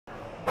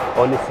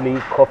Honestly,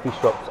 coffee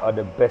shops are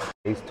the best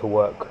place to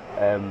work.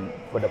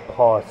 For the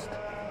past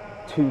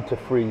 2 to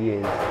 3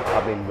 years,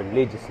 I've been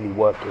religiously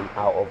working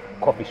out of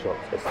coffee shops,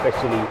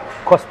 especially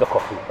Costa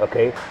Coffee,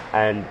 okay?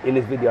 And in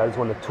this video, I just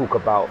want to talk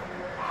about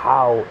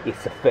how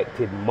it's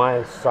affected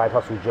my side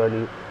hustle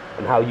journey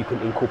and how you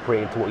can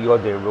incorporate into what you're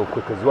doing real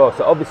quick as well.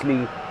 So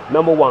obviously,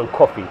 number one,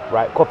 coffee,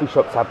 right? Coffee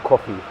shops have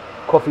coffee.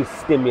 Coffee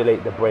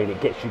stimulates the brain, it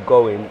gets you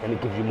going and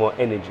it gives you more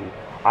energy.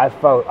 I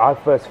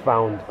first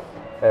found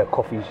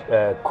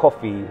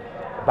coffee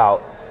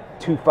about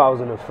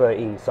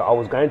 2013. So I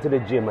was going to the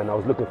gym and I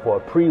was looking for a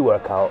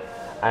pre-workout,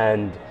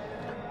 and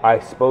I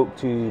spoke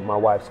to my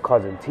wife's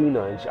cousin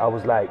Tina, and I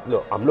was like,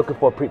 look, I'm looking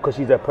for because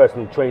she's a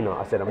personal trainer.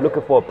 I said, I'm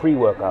looking for a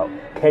pre-workout,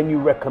 can you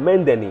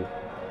recommend any?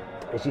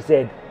 And she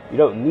said, you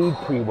don't need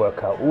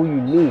pre-workout, all you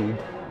need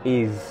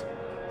is,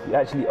 you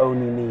actually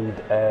only need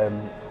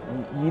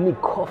you need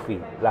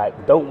coffee.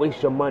 Like, don't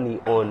waste your money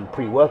on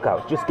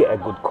pre-workouts, just get a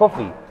good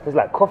coffee. It's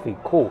like, coffee,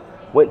 cool.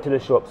 Went to the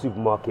shop,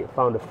 supermarket,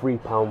 found a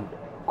 £3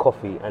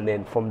 coffee, and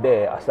then from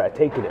there I started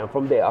taking it, and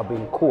from there I've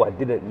been cool. I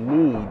didn't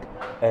need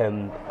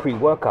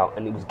pre-workout,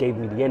 and it gave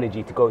me the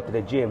energy to go to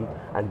the gym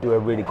and do a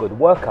really good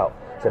workout.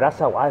 So that's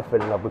how I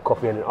fell in love with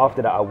coffee. And then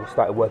after that, I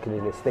started working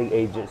in estate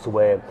agents,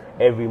 where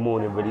every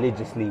morning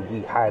religiously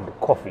we had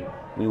coffee.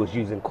 We was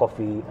using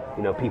coffee,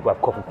 you know, people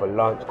have coffee for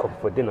lunch, coffee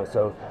for dinner.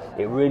 So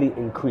it really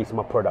increased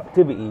my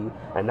productivity,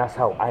 and that's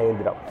how I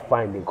ended up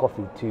finding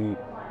coffee to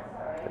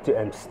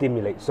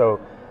stimulate. So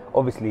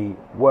obviously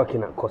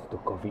working at Costa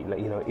Coffee, like,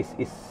 you know, it's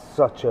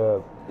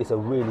a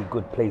really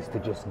good place to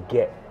just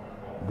get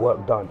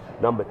work done.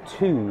 Number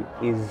two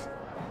is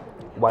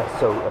why it's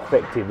so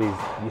effective is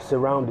you're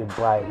surrounded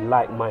by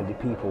like-minded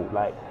people.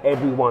 Like,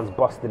 everyone's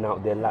busting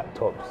out their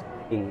laptops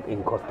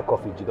in Costa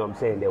Coffee. Do you know what I'm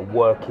saying? They're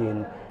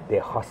working, they're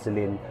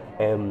hustling,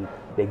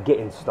 they're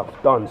getting stuff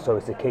done. So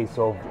it's a case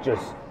of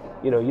just,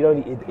 you know,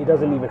 it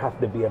doesn't even have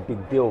to be a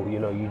big deal. You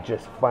know, you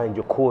just find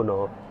your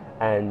corner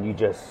and you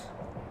just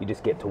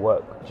get to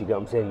work. Do you get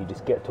what I'm saying? You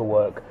just get to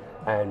work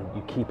and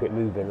you keep it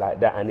moving like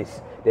that. And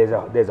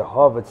there's a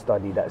Harvard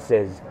study that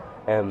says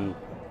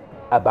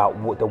about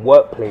what the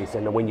workplace,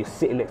 and when you're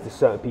sitting next to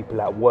certain people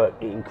at work,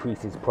 it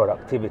increases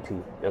productivity.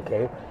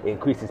 Okay, it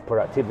increases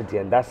productivity,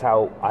 and that's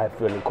how I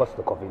feel in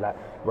Costa Coffee. Like,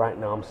 right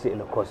now, I'm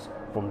sitting across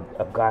from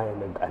a guy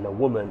and a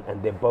woman,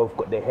 and they've both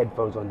got their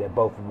headphones on. They're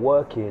both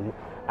working,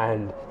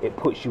 and it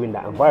puts you in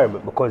that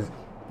environment, because,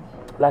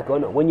 like,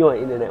 when you're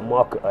an internet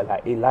marketer,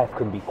 like, life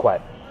can be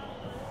quite,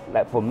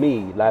 like, for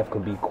me, life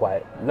can be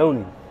quite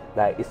lonely.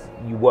 Like,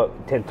 you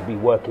tend to be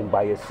working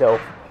by yourself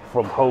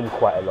from home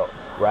quite a lot,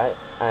 right?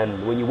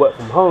 And when you work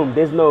from home,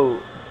 there's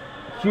no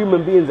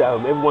human beings at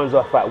home. Everyone's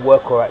off at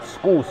work or at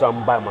school, so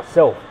I'm by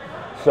myself.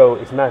 So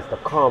it's nice to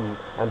come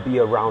and be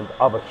around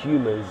other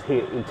humans,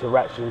 hear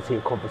interactions,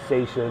 hear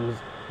conversations,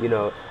 you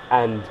know,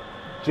 and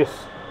just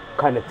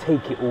kind of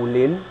take it all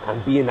in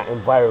and be in that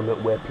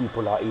environment where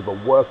people are either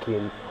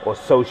working or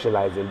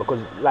socializing.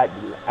 Because, like,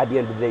 at the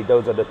end of the day,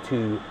 those are the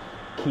two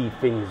key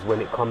things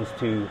when it comes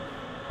to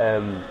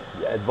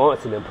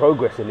advancing and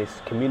progressing.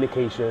 It's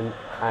communication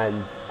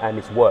and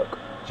it's work.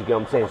 Do you get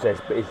what I'm saying? So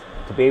it's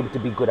to be able to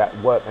be good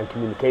at work and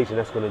communication,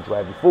 that's going to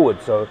drive you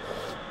forward. So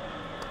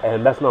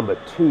that's number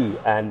two.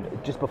 And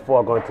just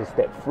before I go into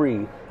step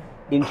three,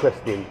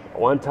 interesting,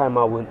 one time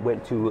I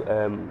went to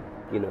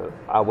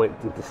I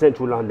went to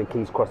Central London,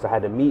 King's Cross. I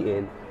had a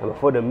meeting, and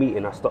before the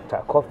meeting I stopped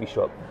at a coffee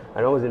shop,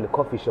 and I was in the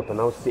coffee shop and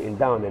I was sitting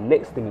down, and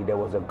next to me there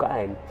was a guy,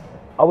 and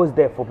I was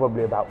there for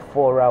probably about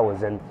 4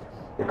 hours, and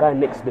the guy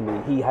next to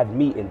me, he had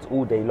meetings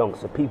all day long.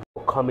 So people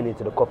were coming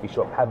into the coffee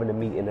shop, having a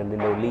meeting, and then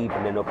they'll leave,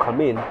 and then they'll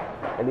come in,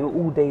 and they were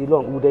all day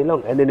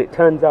long. And then it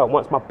turns out,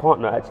 once my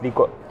partner actually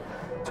got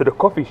to the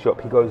coffee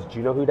shop, he goes, do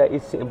you know who that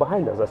is sitting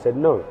behind us? I said,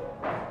 no.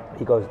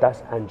 He goes,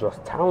 that's Andros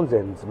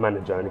Townsend's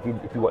manager. And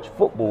if you watch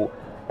football,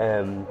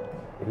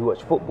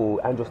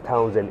 Andros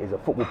Townsend is a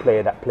football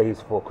player that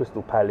plays for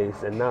Crystal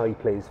Palace, and now he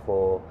plays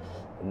for,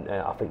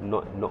 I think,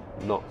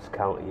 Notts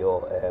County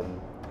or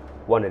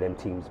one of them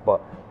teams.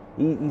 But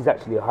he's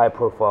actually a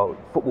high-profile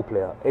football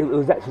player. It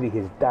was actually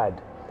his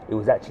dad. It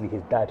was actually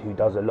his dad who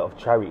does a lot of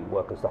charity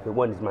work and stuff. It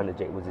wasn't his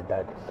manager, it was his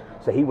dad.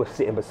 So he was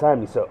sitting beside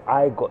me. So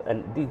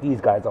these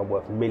guys are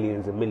worth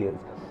millions and millions.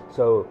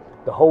 So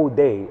the whole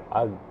day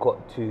I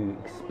got to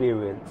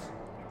experience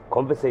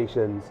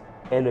conversations,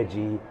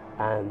 energy,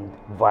 and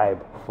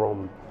vibe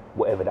from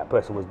whatever that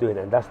person was doing.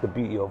 And that's the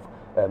beauty of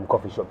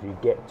coffee shops. You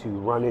get to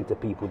run into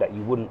people that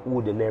you wouldn't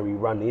ordinarily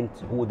run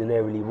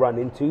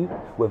into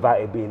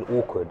without it being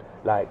awkward.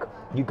 Like,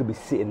 you could be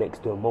sitting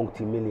next to a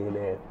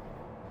multi-millionaire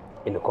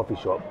in a coffee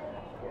shop,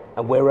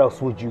 and where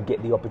else would you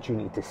get the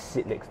opportunity to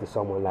sit next to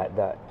someone like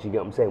that? Do you get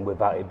what I'm saying?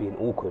 Without it being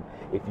awkward.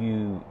 If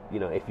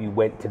you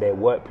went to their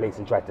workplace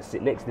and tried to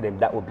sit next to them,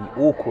 that would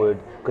be awkward,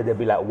 because they'd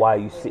be like, why are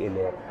you sitting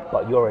there?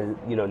 But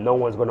no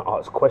one's going to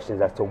ask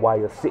questions as to why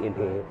you're sitting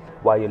here,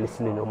 why you're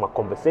listening to my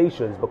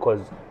conversations,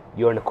 because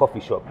you're in a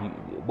coffee shop.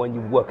 When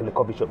you work in a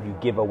coffee shop, you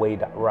give away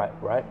that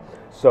right?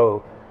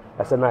 So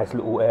that's a nice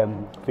little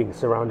thing,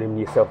 surrounding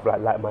yourself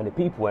like like-minded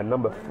people. And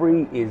number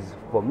three is,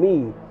 for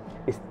me,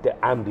 it's the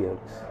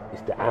ambience.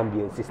 It's the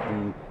ambience. It's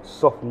the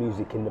soft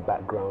music in the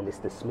background. It's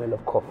the smell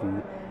of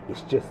coffee.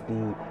 It's just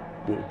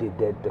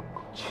the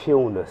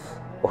chillness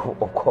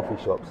of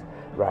coffee shops,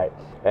 right?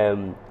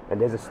 And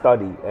there's a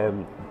study.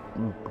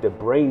 The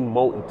brain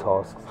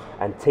multitasks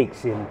and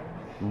takes in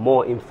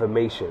more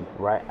information,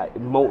 right?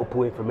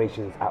 Multiple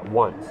informations at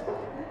once,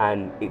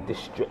 and it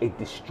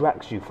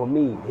distracts you. For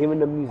me, hearing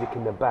the music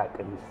in the back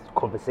and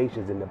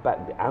conversations in the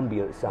back, the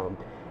ambient sound,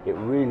 it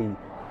really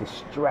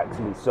distracts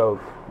me. So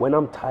when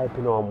I'm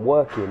typing or I'm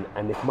working,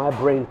 and if my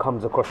brain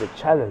comes across a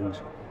challenge,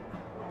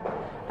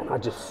 and I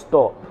just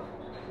stop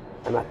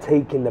and I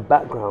take in the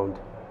background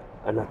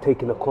and I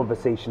take in a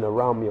conversation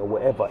around me or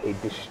whatever,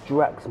 it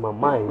distracts my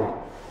mind,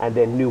 and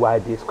then new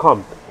ideas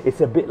come.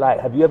 It's a bit like,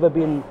 have you ever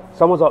been,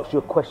 someone's asked you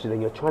a question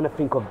and you're trying to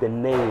think of the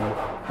name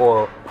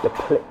or the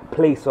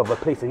place of a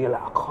place, and you're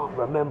like, I can't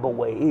remember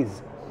what it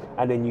is,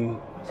 and then you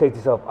say to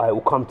yourself, it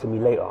will come to me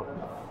later,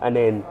 and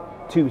then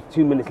two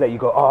minutes later you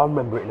go, I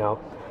remember it now.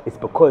 It's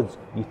because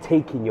you've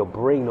taken your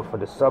brain off of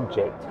the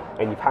subject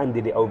and you've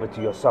handed it over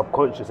to your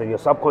subconscious, and your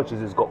subconscious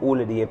has got all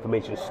of the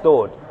information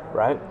stored,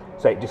 right?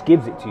 So it just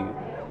gives it to you.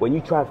 When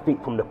you try to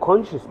think from the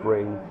conscious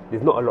brain,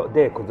 there's not a lot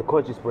there, because the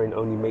conscious brain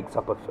only makes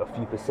up a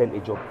few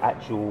percentage of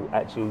actual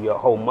your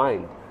whole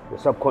mind. Your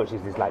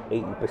subconscious is like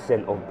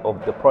 80%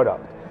 of the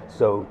product.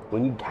 So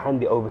when you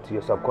hand it over to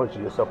your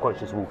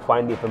subconscious will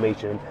find the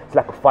information. It's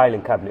like a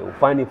filing cabinet. It will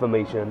find the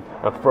information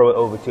and throw it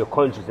over to your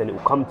conscious, and it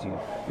will come to you.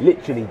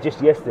 Literally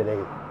just yesterday,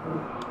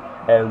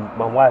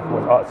 my wife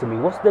was asking me,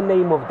 what's the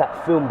name of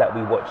that film that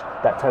we watched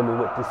that time we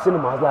went to the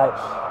cinema? I was like,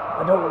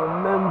 I don't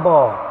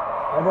remember.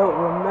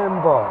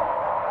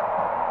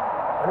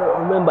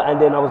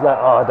 And then I was like,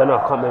 I don't know,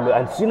 I can't remember.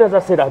 And as soon as I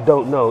said I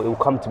don't know, it will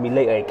come to me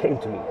later. It came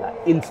to me like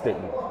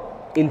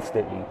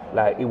instantly,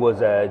 like it was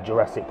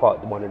Jurassic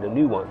Park, one of the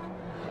new ones.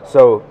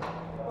 So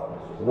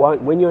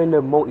when you're in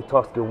the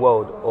multitasking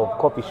world of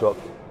coffee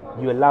shops,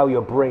 you allow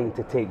your brain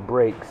to take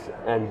breaks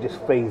and just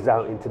phase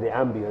out into the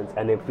ambience,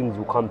 and then things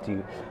will come to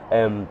you.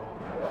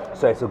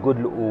 So it's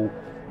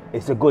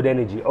a good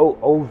energy.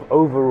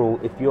 Overall,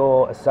 if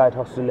you're a side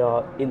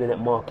hustler, internet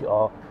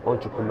marketer,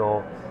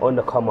 entrepreneur, on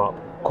the come up,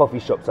 coffee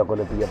shops are going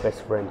to be your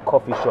best friend.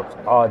 Coffee shops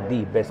are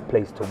the best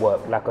place to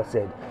work. Like I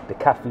said, the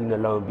caffeine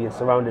alone, being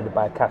surrounded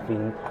by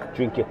caffeine,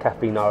 drink your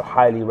caffeine. I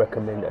highly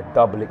recommend a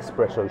double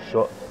espresso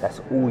shot. That's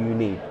all you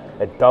need.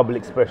 A double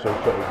espresso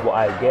shot is what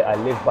I get, I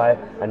live by,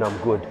 and I'm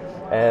good.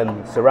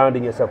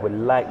 Surrounding yourself with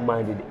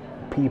like-minded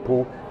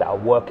people that are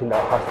working, that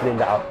are hustling,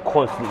 that are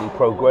constantly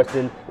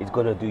progressing is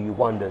going to do you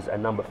wonders.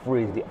 And number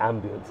 3 is the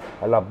ambience.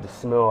 I love the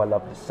smell, I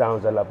love the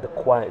sounds, I love the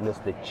quietness,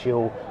 the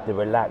chill, the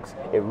relax.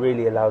 It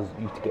really allows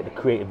you to get the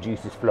creative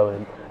juices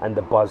flowing and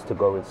the buzz to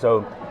go in.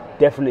 So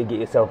definitely get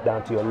yourself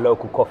down to your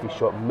local coffee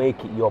shop,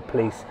 make it your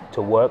place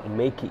to work,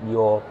 make it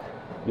your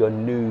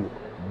new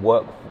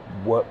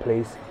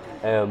workplace,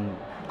 and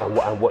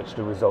watch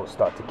the results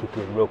start to kick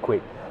in real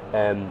quick.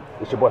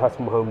 It's your boy Hustle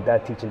From Home,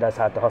 Dad, teaching dads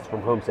how to hustle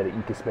from home so that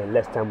you can spend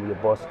less time with your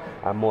boss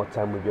and more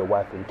time with your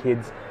wife and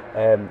kids.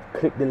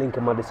 Click the link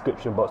in my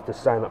description box to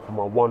sign up for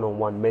my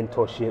one-on-one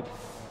mentorship.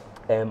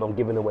 I'm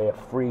giving away a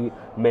free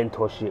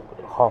mentorship,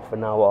 half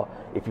an hour.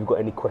 If you've got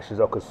any questions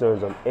or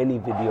concerns on any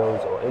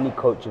videos or any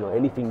coaching or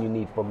anything you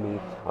need from me,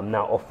 I'm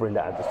now offering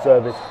that as a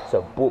service.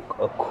 So book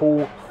a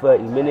call,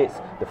 30 minutes.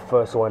 The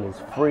first one is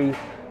free,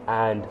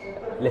 and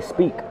let's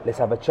speak. Let's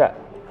have a chat.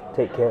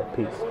 Take care.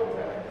 Peace.